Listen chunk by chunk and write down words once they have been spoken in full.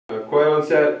Quiet on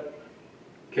set.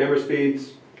 Camera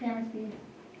speeds. Camera speed.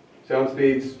 Sound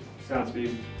speeds. Sound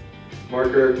speed.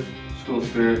 Marker. School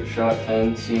Spirit, shot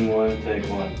 10, scene 1, take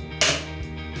 1.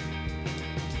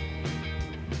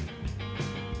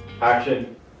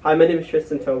 Action. Hi, my name is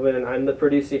Tristan Tobin, and I'm the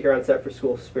producer here on set for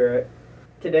School Spirit.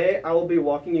 Today, I will be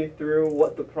walking you through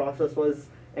what the process was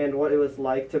and what it was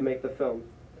like to make the film.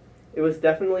 It was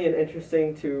definitely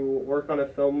interesting to work on a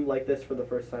film like this for the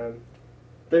first time.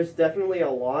 There's definitely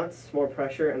a lot more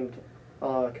pressure and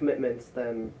commitments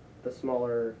than the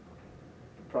smaller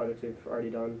projects we've already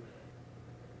done.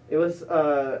 It was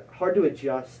hard to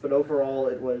adjust, but overall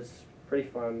it was a pretty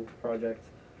fun project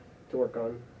to work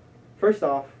on. First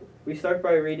off, we start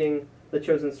by reading the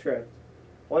chosen script.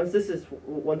 Once this is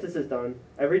done,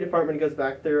 every department goes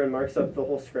back there and marks up the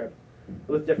whole script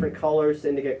with different colors to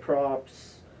indicate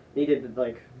props, needed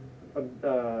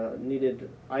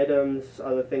items,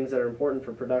 other things that are important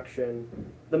for production.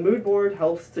 The mood board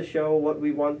helps to show what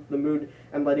we want the mood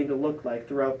and lighting to look like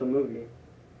throughout the movie.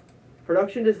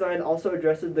 Production design also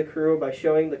addresses the crew by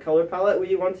showing the color palette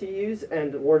we want to use,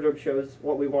 and wardrobe shows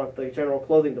what we want the general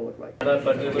clothing to look like.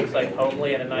 But it looks like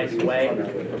homely in a nice way.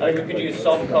 Like we could use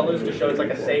soft colors to show it's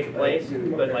like a safe place,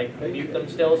 but like mute them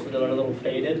still so they're a little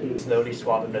faded. Slowly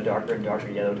swap him to darker and darker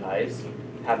yellow ties.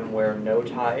 Have him wear no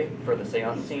tie for the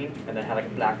seance scene, and then have like a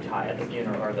black tie at the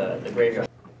funeral or the graveyard.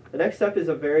 The next step is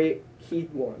a very key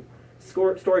one,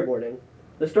 storyboarding.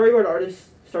 The storyboard artist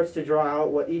starts to draw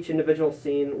out what each individual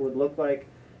scene would look like,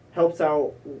 helps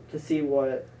out to see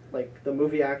what the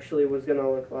movie actually was going to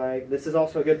look like. This is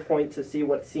also a good point to see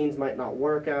what scenes might not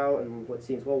work out and what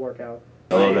scenes will work out.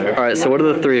 Hello there. All right, so what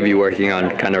are the three of you working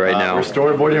on kind of right now? We're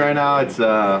storyboarding right now. It's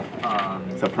a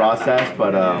process,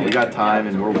 but we got time,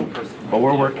 and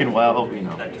we're working well. You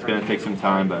know, it's gonna take some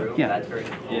time, but yeah.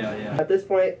 At this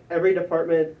point, every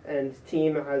department and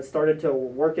team has started to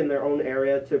work in their own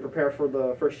area to prepare for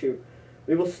the first shoot.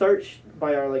 We will start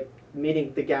by our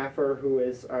meeting the gaffer, who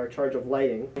is our charge of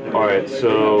lighting. Alright,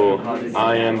 so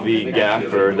I am the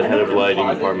gaffer, the head of lighting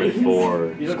department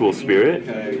for School Spirit.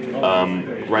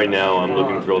 Right now I'm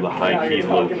looking through all the high-key,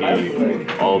 low-key,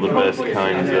 all the best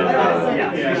kinds of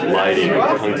lighting.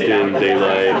 Tungsten,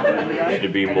 daylight,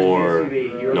 should be more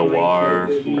noir,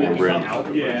 vibrant.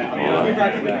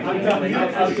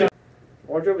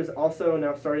 Wardrobe is also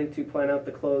now starting to plan out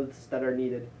the clothes that are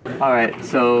needed. Alright,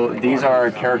 so these are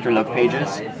character look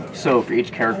pages. So for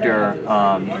each character, they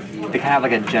kind of have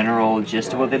like a general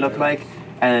gist of what they look like,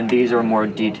 and these are a more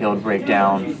detailed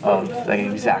breakdown of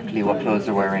exactly what clothes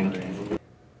they're wearing.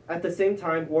 At the same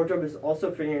time, wardrobe is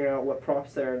also figuring out what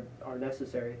props there are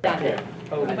necessary. But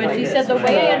she said the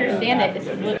way I understand it is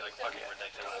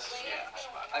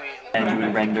And you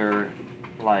would render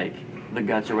the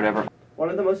guts or whatever. One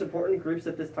of the most important groups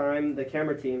at this time, the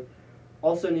camera team,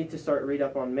 also need to start read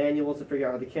up on manuals to figure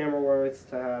out how the camera works,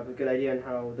 to have a good idea on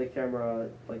how the camera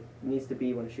needs to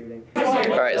be when shooting.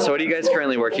 Alright, so what are you guys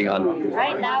currently working on?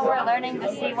 right now we're learning the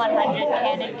C100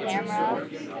 Canon camera,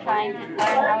 trying to learn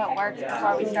how it works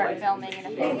before we start filming in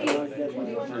a film.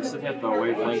 We're just looking at the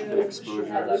wavelength and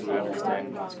exposure so we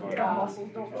understand what's going on.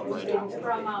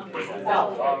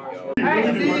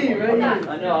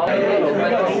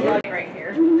 Right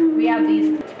here. We have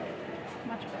these.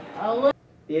 Much better.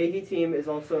 The AD team is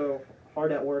also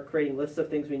hard at work creating lists of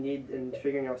things we need and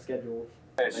figuring out schedules.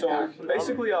 Okay, so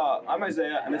basically, I'm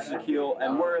Isaiah, and this is Akil,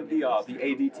 and we're the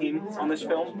AD team on this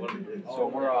film. So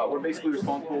we're basically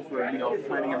responsible for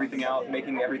planning everything out, make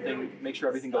sure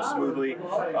everything goes smoothly.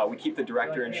 We keep the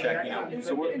director in check,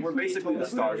 So we're basically the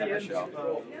stars of the show.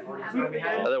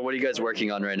 What are you guys working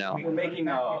on right now? We're making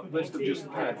a list of just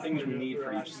kind of things we need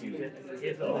for each scene.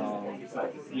 So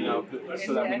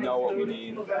that we know what we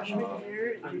need.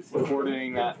 We're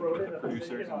coordinating that with the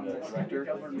producers and the director.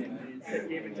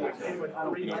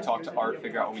 Talk to Art,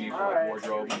 figure out what we need for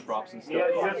wardrobe and props and stuff.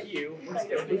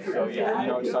 So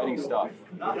yeah, exciting stuff.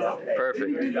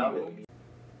 Perfect.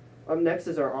 Up next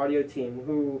is our audio team,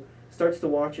 who starts to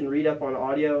watch and read up on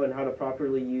audio and how to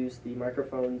properly use the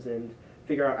microphones and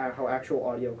figure out how actual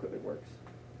audio equipment works.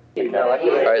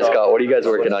 Alright, Scott, what are you guys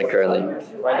working on currently?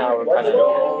 Right now we're kind of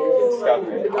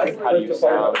discovering how to use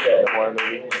sound in a horror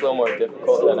movie. It's a little more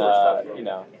difficult than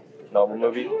normal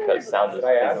movie because sound is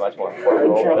a much more important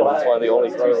role, because it's one of the only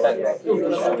 2 senses in the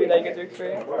movie that you get to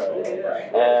experience.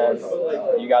 And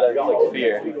you gotta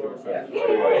fear through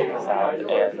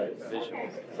sound and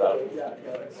visuals. So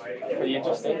pretty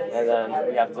interesting. And then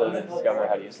we have to discover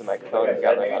how to use the microphone. We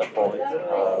gotta learn how to fold it.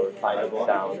 We're finding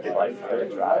sounds very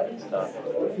dry and stuff.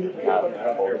 We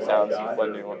have fold sounds,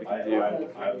 wondering what we can do.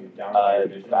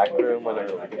 Back room, whether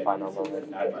we can find our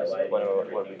moment, just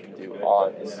what we can do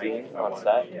on the scene, on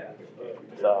set.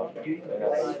 So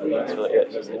that's really it.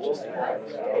 It's just interesting.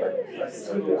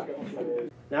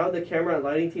 Now the camera and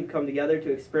lighting team come together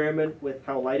to experiment with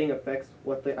how lighting affects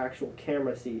what the actual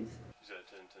camera sees. Is that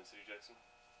to intensity, Jackson?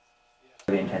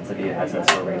 The intensity it has that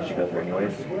sort of range to go through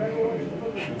anyways.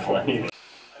 Plenty. You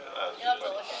have to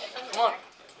look at it. Come on.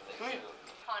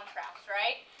 Contrast,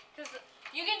 right? Because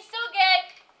you can still get...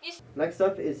 Next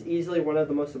up is easily one of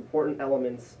the most important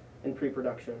elements in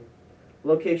pre-production.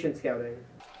 Location scouting.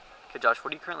 Okay, Josh,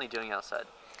 what are you currently doing outside?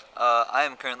 I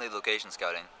am currently location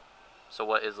scouting. So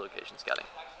what is location scouting?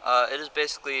 It is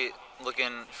basically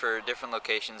looking for different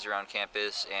locations around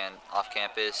campus and off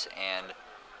campus, and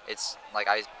it's like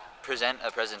I present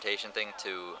a presentation thing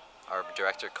to our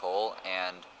director Cole,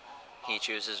 and he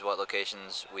chooses what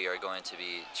locations we are going to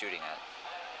be shooting at.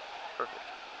 Perfect.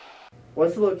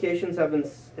 Once the locations have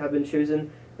been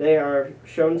chosen, they are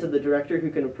shown to the director who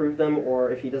can approve them, or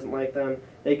if he doesn't like them,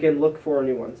 they can look for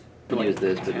new ones. Use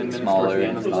this, but it's smaller.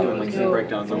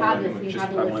 Breakdowns. I want you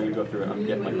to go through it. I'm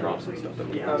getting my props and stuff.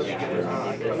 What do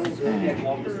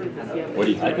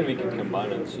you think? I think we can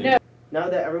combine it. See. Now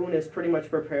that everyone is pretty much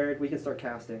prepared, we can start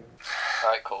casting.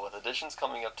 Alright, cool. With auditions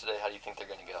coming up today, how do you think they're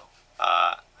going to go?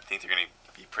 I think they're going to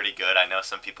be pretty good. I know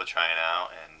some people trying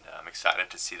out, and I'm excited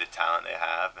to see the talent they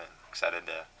have, and excited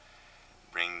to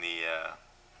bring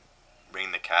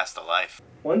the cast to life.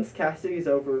 Once casting is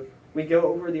over, we go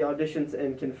over the auditions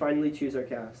and can finally choose our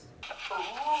cast. Principal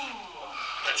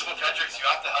Kendricks, you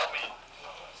have to help me.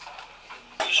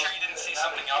 Are you sure you didn't see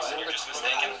something else and you're just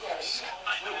mistaken?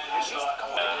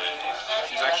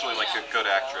 She's actually like a good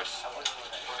actress.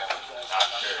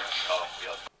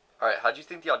 Alright, how do you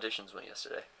think the auditions went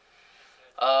yesterday?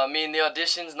 I mean, the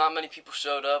auditions, not many people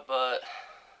showed up, but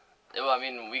I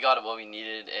mean, we got what we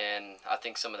needed, and I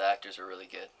think some of the actors were really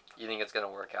good. You think it's going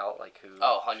to work out? Like who?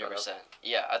 Oh, 100%.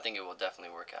 Yeah, I think it will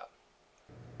definitely work out.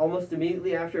 Almost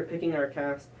immediately after picking our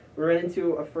cast, we ran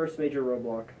into a first major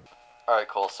roadblock. Alright,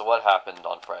 cool. So what happened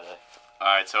on Friday?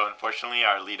 Alright, so unfortunately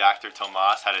our lead actor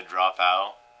Tomas had to drop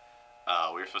out.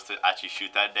 We were supposed to actually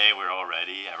shoot that day. We were all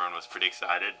ready. Everyone was pretty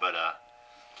excited, but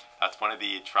that's one of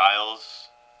the trials,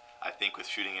 I think, with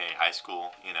shooting a high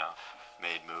school,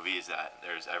 made movie, is that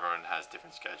everyone has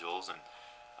different schedules, and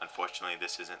unfortunately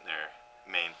this isn't their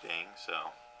main thing, so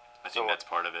I think that's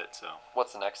part of it. So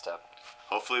what's the next step?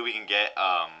 Hopefully we can get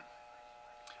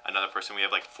another person. We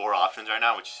have like 4 options right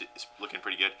now, which is looking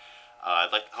pretty good.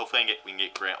 Hopefully we can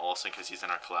get Grant Olson, because he's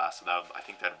in our class, so I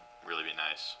think that'd really be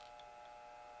nice.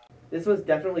 This was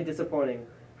definitely disappointing.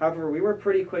 However, we were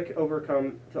pretty quick to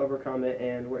overcome it,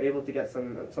 and were able to get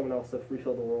someone else to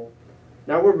refill the role.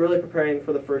 Now we're really preparing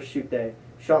for the first shoot day.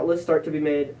 Shot lists start to be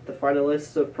made, the final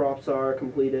lists of props are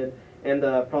completed, and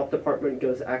the prop department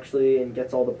goes actually and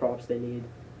gets all the props they need.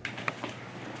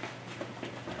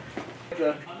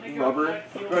 The rubber.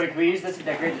 Can we use this to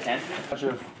decorate the tent? A bunch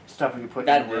of stuff we can put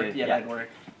in wood. Yeah, that'd work.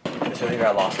 So we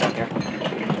got lost down here.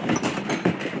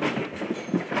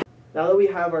 Now that we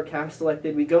have our cast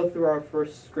selected, we go through our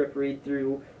first script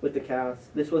read-through with the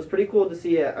cast. This was pretty cool to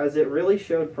see, as it really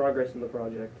showed progress in the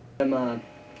project.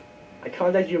 I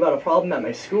contacted you about a problem at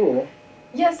my school.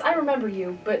 Yes, I remember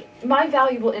you, but my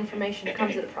valuable information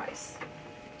comes at a price.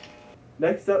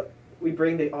 Next up, we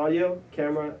bring the audio,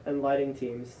 camera, and lighting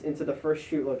teams into the first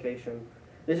shoot location.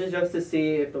 This is just to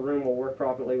see if the room will work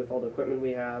properly with all the equipment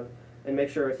we have, and make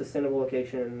sure it's a sustainable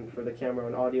location for the camera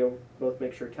and audio. Both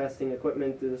make sure testing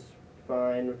equipment is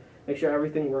fine, make sure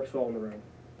everything works well in the room.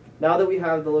 Now that we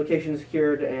have the location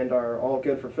secured and are all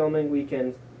good for filming, we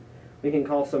can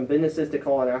call some businesses to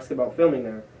call and ask about filming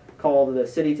there. Call the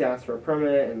city to ask for a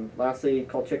permit, and lastly,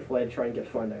 call Chick-fil-A to try and get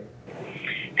funding.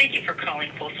 Thank you for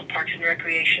calling Folsom Parks and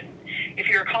Recreation. If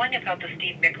you are calling about the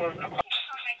Steve Nichols... Hi,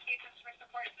 customer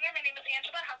support center. My name is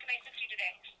Angela. How can I assist you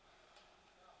today?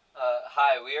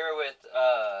 Hi, we are with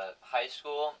high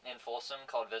school in Folsom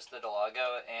called Vista Del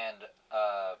Lago, and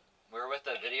we're with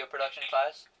a video production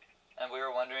class, and we were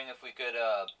wondering if we could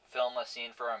film a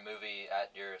scene for our movie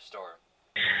at your store.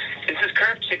 This is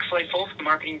Kurt, Chick-fil-A Folsom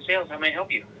Marketing Sales. How may I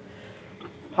help you?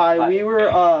 Hi, we were,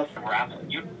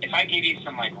 If I gave you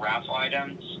some, like, raffle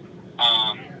items,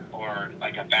 or,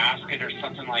 like, a basket or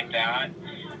something like that,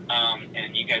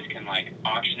 and you guys can, like,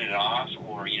 auction it off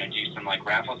or, do some, like,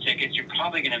 raffle tickets, you're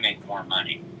probably going to make more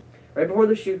money. Right before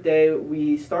the shoot day,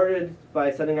 we started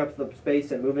by setting up the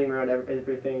space and moving around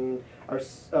everything to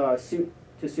suit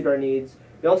our needs.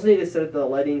 We also needed to set up the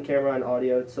lighting, camera, and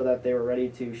audio so that they were ready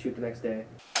to shoot the next day.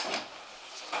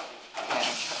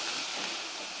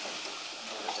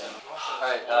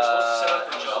 Alright,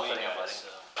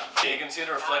 you can see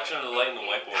the reflection of the light in the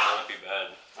whiteboard. That won't be bad.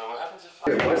 What happens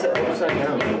if... What's that upside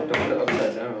down? Don't put it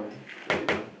upside down.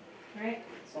 Right.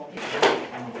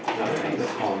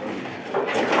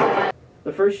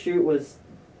 The first shoot was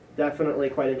definitely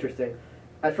quite interesting.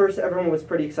 At first, everyone was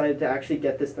pretty excited to actually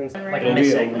get this thing. Like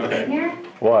missing. Here?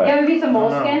 What? Yeah, maybe some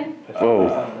moleskin.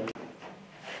 Whoa.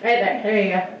 Right there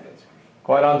you go.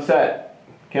 Quiet on set.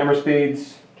 Camera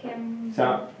speeds.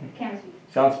 Sound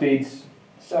speeds.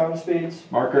 Sound speeds.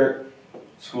 Marker.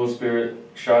 School spirit,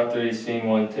 shot 3, scene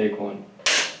 1, take 1.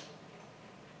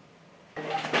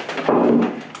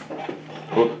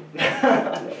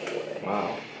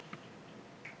 Wow.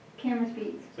 Camera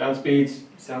speeds. Sound speeds.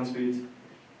 Sound speeds.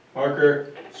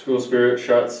 Marker. School spirit,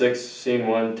 shot 6, scene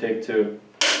 1, take 2.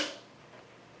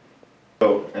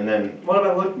 Oh, and then What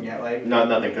am I looking at? Like,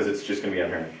 nothing because it's just gonna be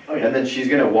on her. Okay. And then she's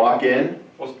gonna walk in.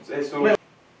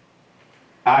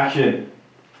 Action.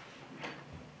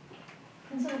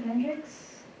 Pencil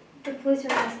Hendrix, the police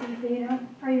are asking for you.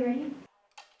 Are you ready?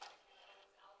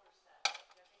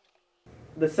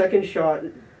 The second shot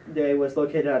day was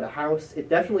located at a house. It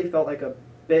definitely felt like a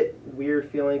bit weird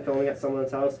feeling filming at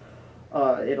someone's house.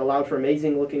 It allowed for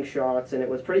amazing looking shots, and it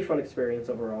was a pretty fun experience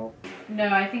overall. No,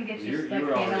 I think it's just the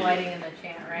candle lighting and the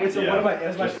chant, right? wait, so what about,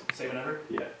 is my, say whatever?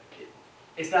 Yeah.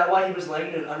 Is that why he was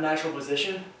laying in an unnatural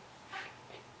position?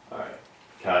 Alright.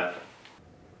 Cut.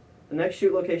 The next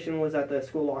shoot location was at the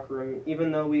school locker room.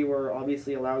 Even though we were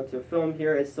obviously allowed to film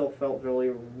here, it still felt really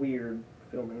weird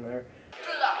filming there.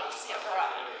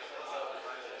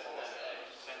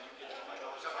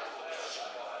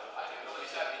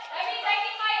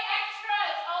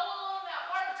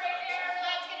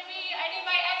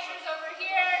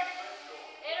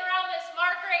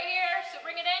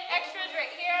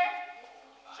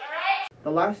 The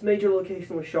last major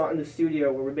location was shot in the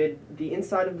studio, where we made the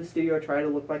inside of the studio try to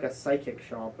look like a psychic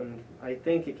shop, and I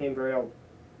think it came very out,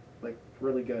 like,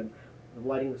 really good. The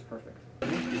lighting was perfect.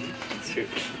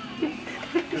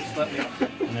 Just let me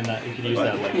and then you can use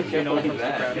that later.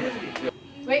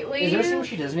 Wait, will Is there something you?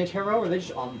 she does in a tarot, or are they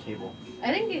just on the table?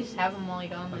 I think you just have them while you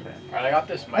go. Okay. Alright, I got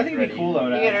this mic I think it'd be cool though.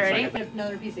 You get it ready?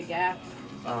 Another piece of gas.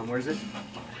 Where is it?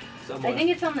 I think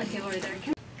it's on the table right there.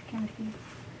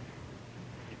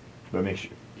 But make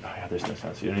sure. Oh yeah, there's no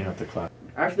sound, so you don't even have to clap.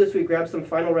 After this, we grabbed some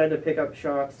final random pickup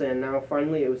shots, and now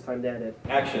finally it was time to edit.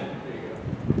 Action.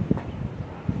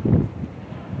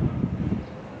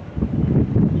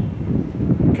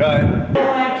 Cut.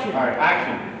 Alright,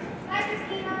 action.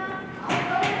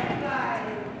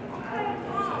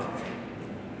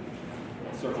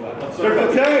 Circle that. Let's circle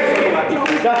it.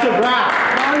 That's a wrap.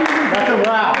 That's a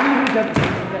wrap.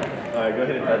 Alright, go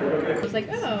ahead and edit. I was like,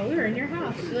 oh, we were in your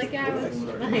house. She's like, yeah, it was.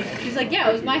 She's like, yeah,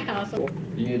 it was my house.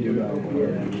 You can do that.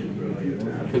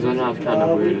 Because I know it's kind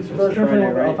of weird. It's just I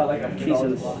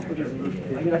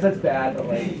mean, that's bad, but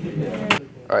like.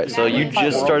 Alright, so you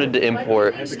just started to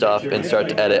import stuff and start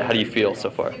to edit. How do you feel so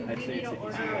far?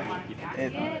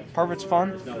 Part of it's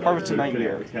fun, part of it's a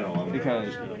nightmare,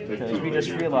 because we just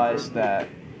realized that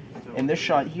in this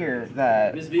shot here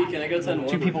that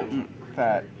two people,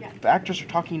 that the actors are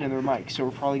talking in their mics, so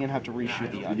we're probably gonna have to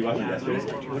reshoot the audio.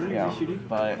 Yeah,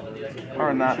 but other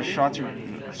than that, the shots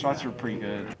are pretty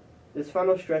good. This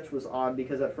final stretch was odd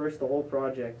because at first the whole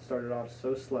project started off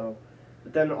so slow,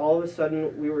 but then all of a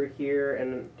sudden we were here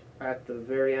and at the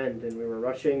very end, and we were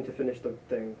rushing to finish the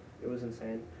thing. It was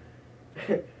insane.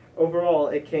 Overall,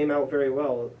 it came out very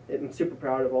well. I'm super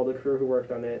proud of all the crew who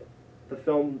worked on it. The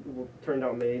film turned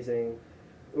out amazing.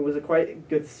 It was a quite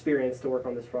good experience to work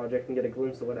on this project and get a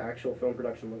glimpse of what actual film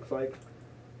production looks like.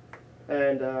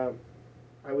 And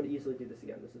I would easily do this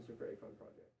again. This is a very fun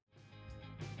project.